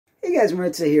Hey guys,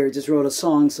 Maritza here. Just wrote a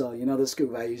song, so you know the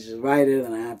scoop. I usually write it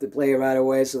and I have to play it right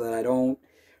away so that I don't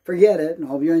forget it. And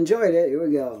hope you enjoyed it. Here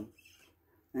we go.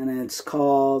 And it's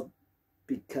called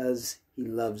Because He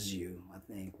Loves You, I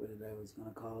think. What did I was going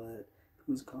to call it?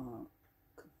 It was called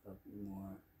Could Love You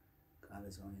More. God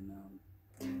is all you know.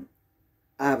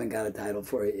 I haven't got a title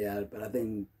for it yet, but I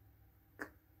think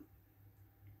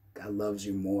God Loves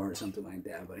You More or something like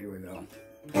that. But here we go.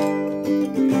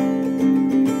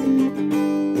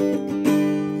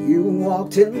 You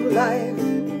walked in life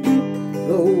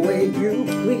the way you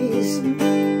please.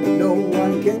 No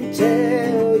one can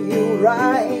tell you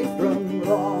right from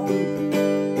wrong.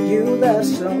 You left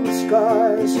some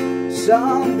scars,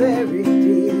 some very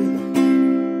deep,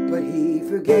 but He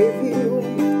forgave you.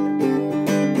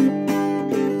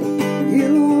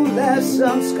 You left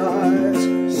some scars,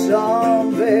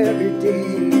 some very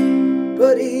deep,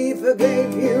 but He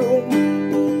forgave you.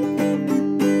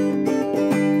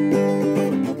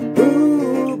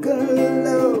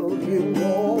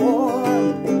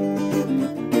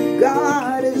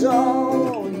 God is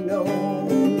all you know.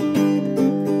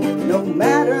 No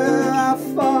matter how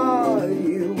far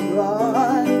you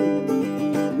run,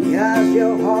 He has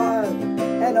your heart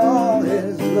and all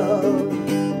His love.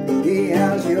 He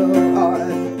has your heart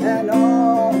and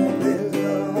all His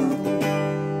love.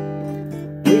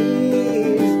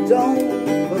 Please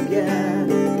don't forget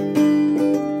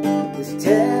His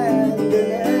tenderness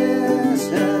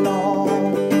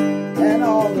and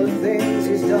all the things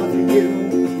He's done for you.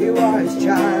 You are His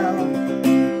child,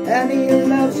 and He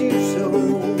loves you so.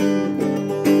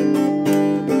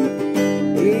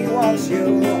 He wants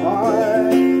your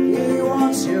heart, He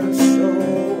wants your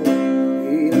soul.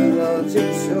 He loves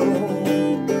you so.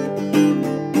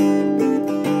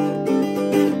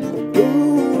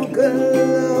 Who could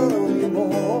love you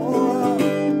more?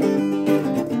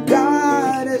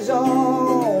 God is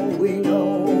all we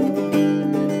know.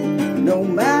 No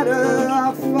matter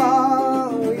how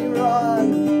far we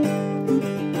run,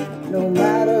 no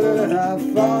matter how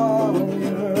far we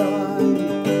run,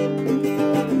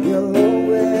 You'll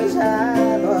always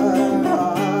have our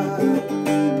heart.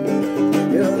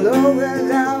 You'll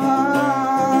always have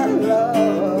our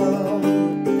love.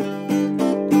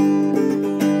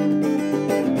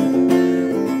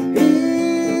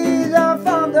 He's our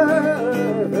Father.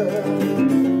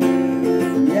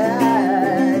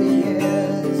 Yeah, He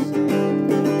is.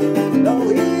 No,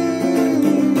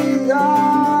 He's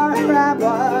our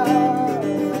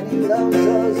Rabbi. He loves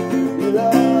us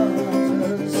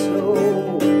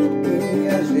so.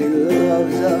 Yes, He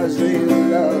loves us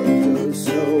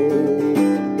so.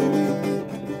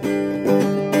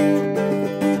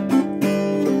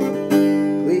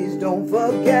 Please don't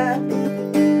forget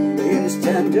His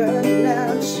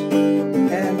tenderness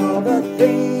and all the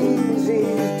things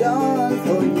He's done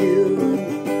for you.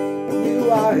 You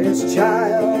are His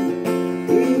child,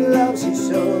 He loves you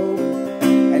so,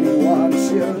 and He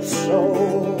wants your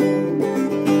soul.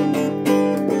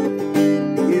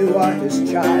 You are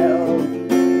His child,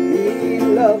 He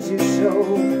loves you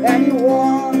so, and He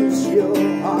wants your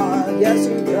heart. Yes,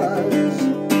 He does.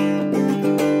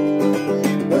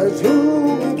 But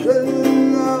who could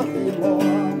love you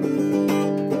more?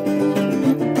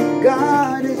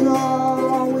 God is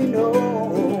all we know.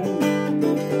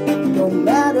 No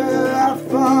matter how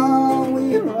far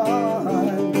we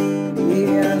run, He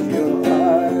has your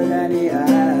heart and He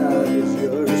has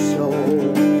your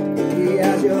soul. He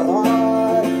has your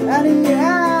heart and He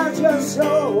has your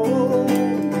soul.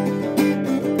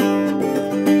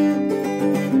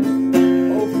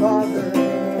 Oh, Father,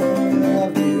 I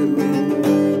love you.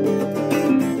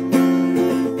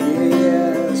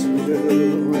 Yes, we do.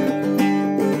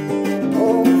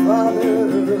 Oh, Father,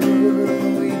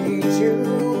 we need you.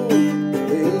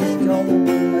 Please don't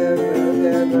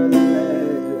ever let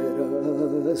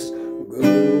us go.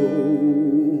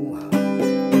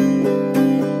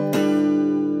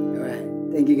 Alright,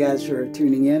 thank you guys for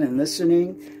tuning in and listening.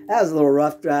 That was a little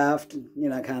rough draft, you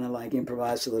know, kind of like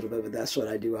improvised a little bit, but that's what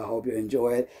I do. I hope you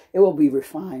enjoy it. It will be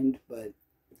refined, but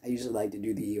I usually like to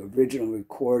do the original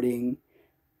recording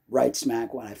right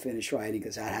smack when I finish writing,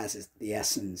 because that has the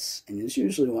essence, and it's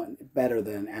usually better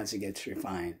than as it gets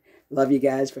refined. Love you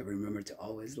guys, but remember to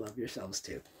always love yourselves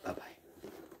too. Bye-bye.